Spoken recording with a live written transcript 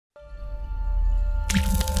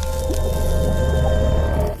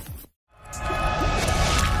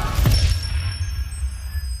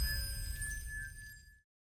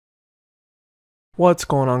What's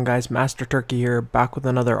going on, guys? Master Turkey here, back with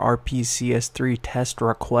another RPCS3 test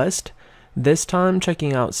request. This time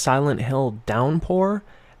checking out Silent Hill Downpour.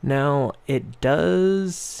 Now, it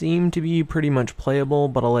does seem to be pretty much playable,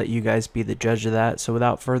 but I'll let you guys be the judge of that. So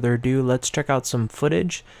without further ado, let's check out some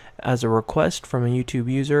footage as a request from a YouTube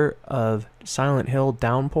user of Silent Hill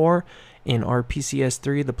Downpour in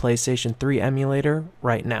RPCS3, the PlayStation 3 emulator,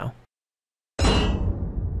 right now.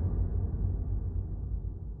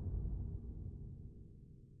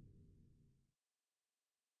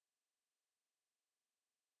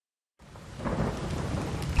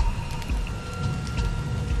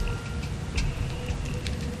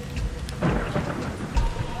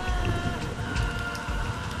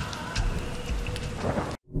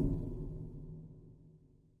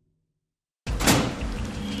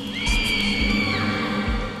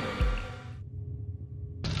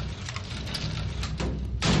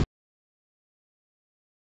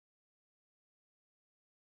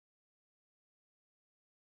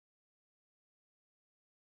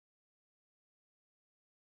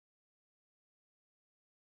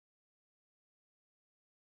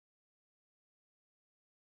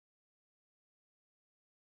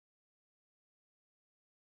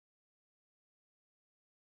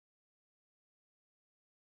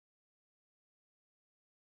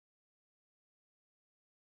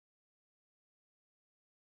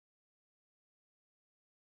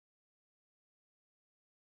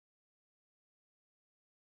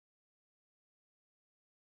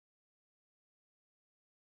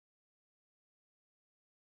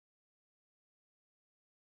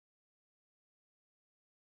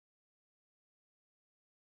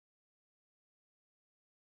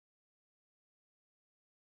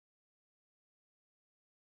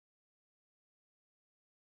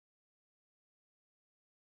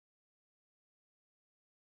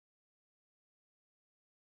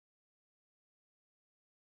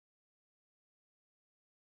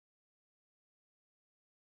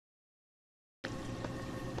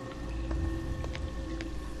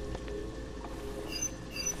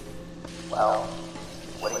 Well,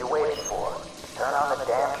 what are you waiting for? Turn on the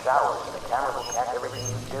damn showers and the camera will catch everything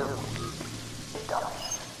you do. Dumbass.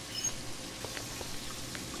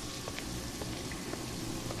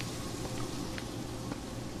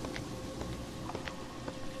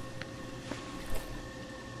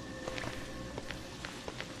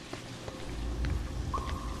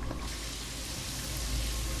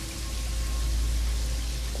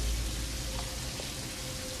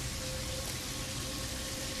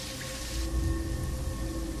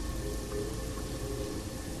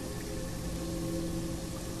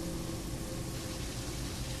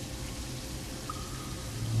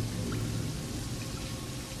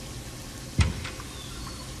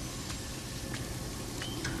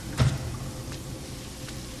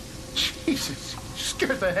 Jesus, you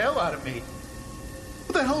scared the hell out of me.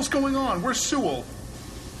 What the hell's going on? Where's Sewell?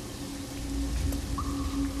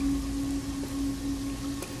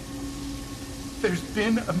 There's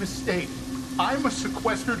been a mistake. I'm a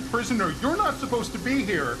sequestered prisoner. You're not supposed to be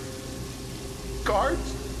here.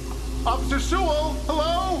 Guards? Officer Sewell,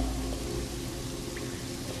 hello?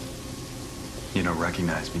 You don't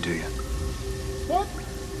recognize me, do you? What?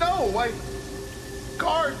 No,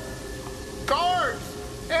 Guards! Guards!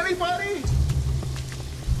 Anybody?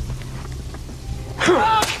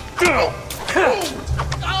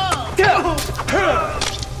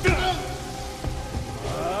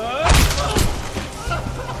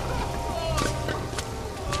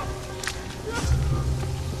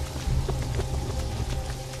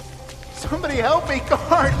 Somebody help me,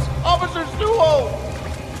 guards! Officer Sewell!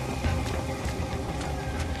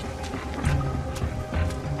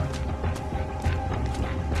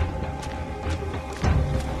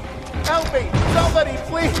 Help me! Somebody,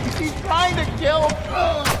 please! He's trying to kill...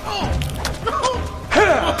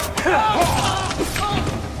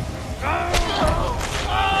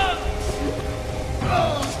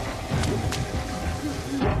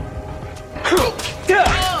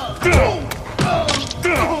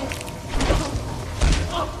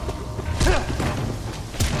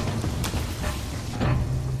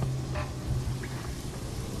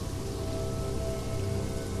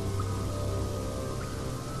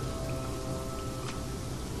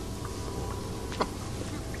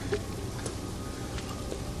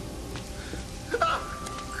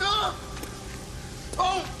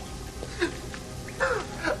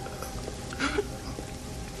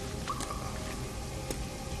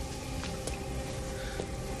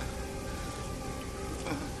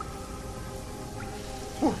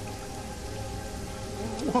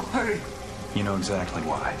 Why? You know exactly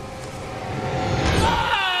why.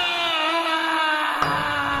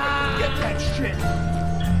 Get that shit! shit.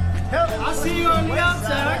 I'll see you on the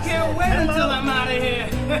outside. I can't wait until I'm out of here.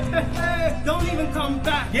 Don't even come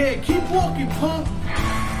back. Yeah, keep walking, punk.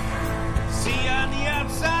 See you on the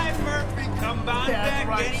outside, Murphy. Come on back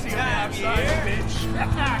anytime, you outside, hear? bitch.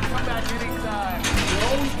 Come back anytime. You'll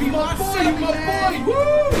always be my boy.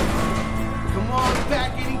 Woo! Come on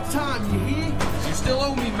back anytime, you hear? You still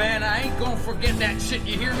owe me, man. I ain't gonna forget that shit,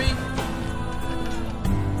 you hear me?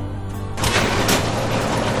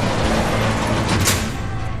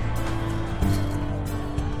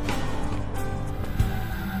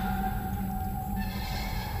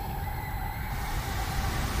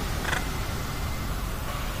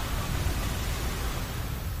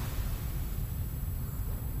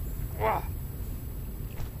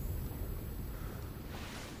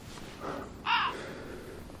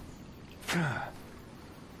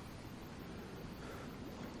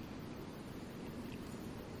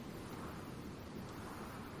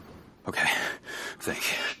 Okay, think.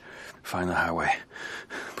 Find the highway.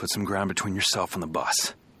 Put some ground between yourself and the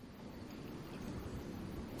bus.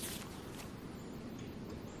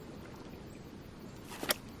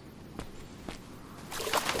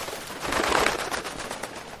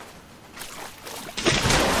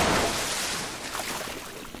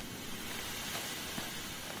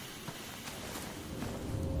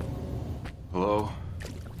 Hello?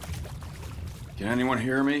 Can anyone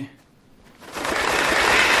hear me?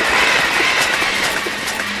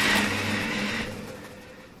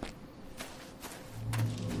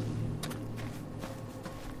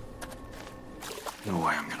 No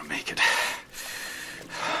way I'm gonna make it.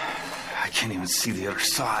 I can't even see the other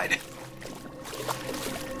side.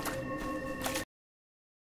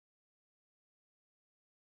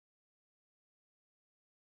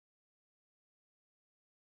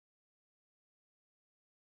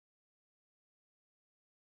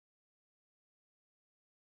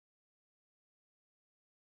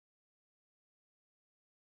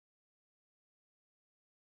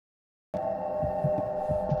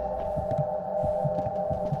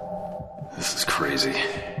 This is crazy.